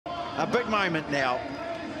A big moment now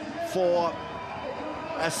for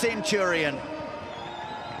a centurion.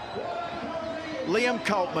 Liam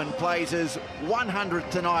Coltman plays his 100th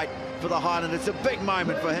tonight for the Highlanders. It's a big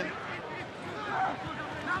moment for him.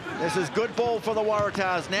 This is good ball for the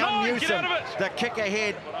Waratahs. Now Newsom, the kick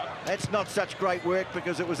ahead. That's not such great work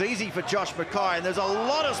because it was easy for Josh Mackay, and there's a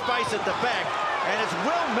lot of space at the back, and it's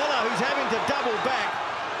Will Miller who's having to double back.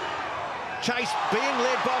 Chase being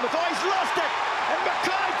led by Mackay. He's lost it, and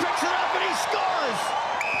Mackay picks it up and he scores.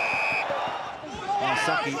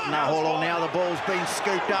 Saki Naholo, now the ball's been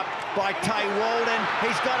scooped up by Tay Walden.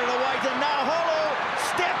 He's got it away to Naholo,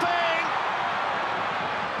 stepping.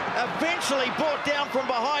 Eventually brought down from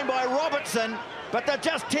behind by Robertson, but they're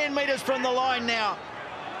just 10 metres from the line now.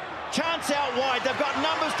 Chance out wide, they've got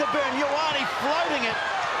numbers to burn. Ioane floating it.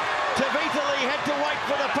 Tavitali had to wait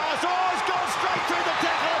for the pass. Oh, he's gone straight through the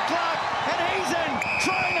tackle of Clark, and he's in.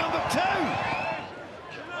 Try number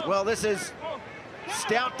 2. Well, this is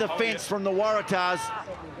stout defence from the Waratahs.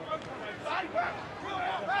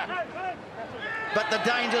 But the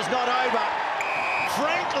danger's not over.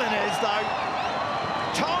 Franklin is, though.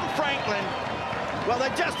 Tom Franklin. Well, they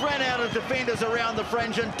just ran out of defenders around the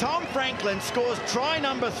fringe, and Tom Franklin scores try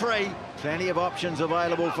number 3. Plenty of options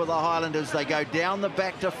available for the Highlanders. They go down the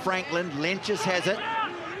back to Franklin. Lynches has it.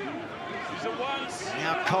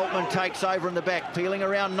 Now Coltman takes over in the back, peeling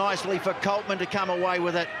around nicely for Coltman to come away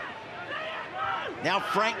with it. Now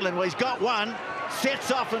Franklin, well, he's got one,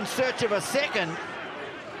 sets off in search of a second.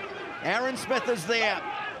 Aaron Smith is there.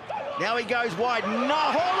 Now he goes wide.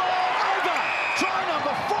 Naholo over! Try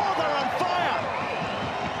number 4, they're on fire!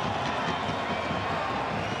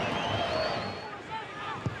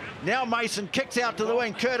 Now Mason kicks out to the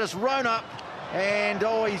wing. Curtis Rona, and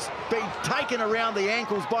oh, he's been taken around the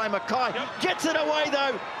ankles by Mackay. Gets it away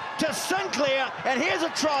though to Sinclair, and here's a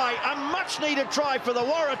try, a much-needed try for the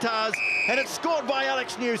Waratahs, and it's scored by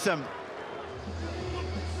Alex Newsom.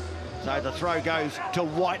 So the throw goes to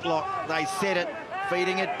Whitelock. They set it,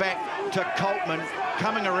 feeding it back to Coltman.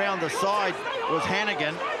 Coming around the side was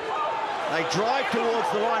Hannigan. They drive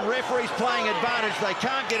towards the line. Referee's playing advantage. They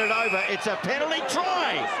can't get it over. It's a penalty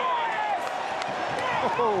try.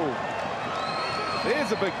 Oh,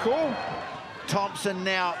 there's a big call. Thompson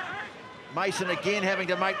now. Mason again having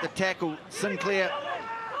to make the tackle. Sinclair,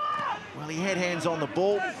 well, he had hands on the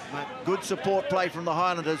ball, but good support play from the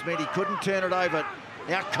Highlanders meant he couldn't turn it over.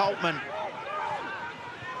 Now Coltman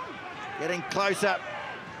getting closer.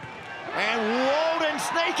 And Walden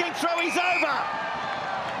sneaking through, he's over.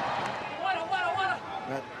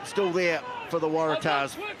 But still there for the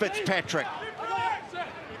Waratahs, Fitzpatrick.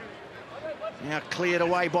 Now cleared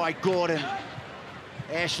away by Gordon.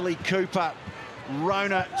 Ashley Cooper.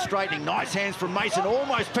 Rona straightening, nice hands from Mason,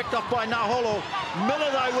 almost picked off by Naholo.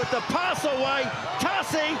 Miller though with the pass away.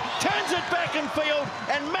 Tassi turns it back in field,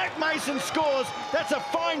 and Mac Mason scores. That's a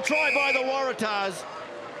fine try by the Waratahs.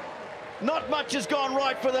 Not much has gone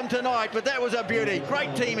right for them tonight, but that was a beauty.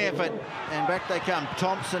 Great team effort. And back they come.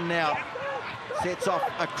 Thompson now sets off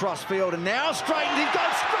across field, and now straightened. He's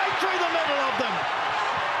gone straight through the middle of them.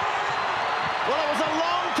 Well, it was a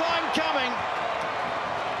long time coming,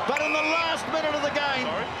 but in the last minute of the game,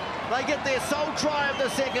 they get their sole try of the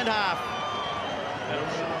second half.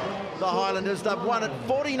 The Highlanders, they've won it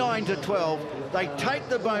 49-12. They take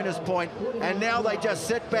the bonus point, and now they just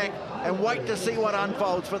sit back and wait to see what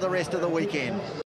unfolds for the rest of the weekend.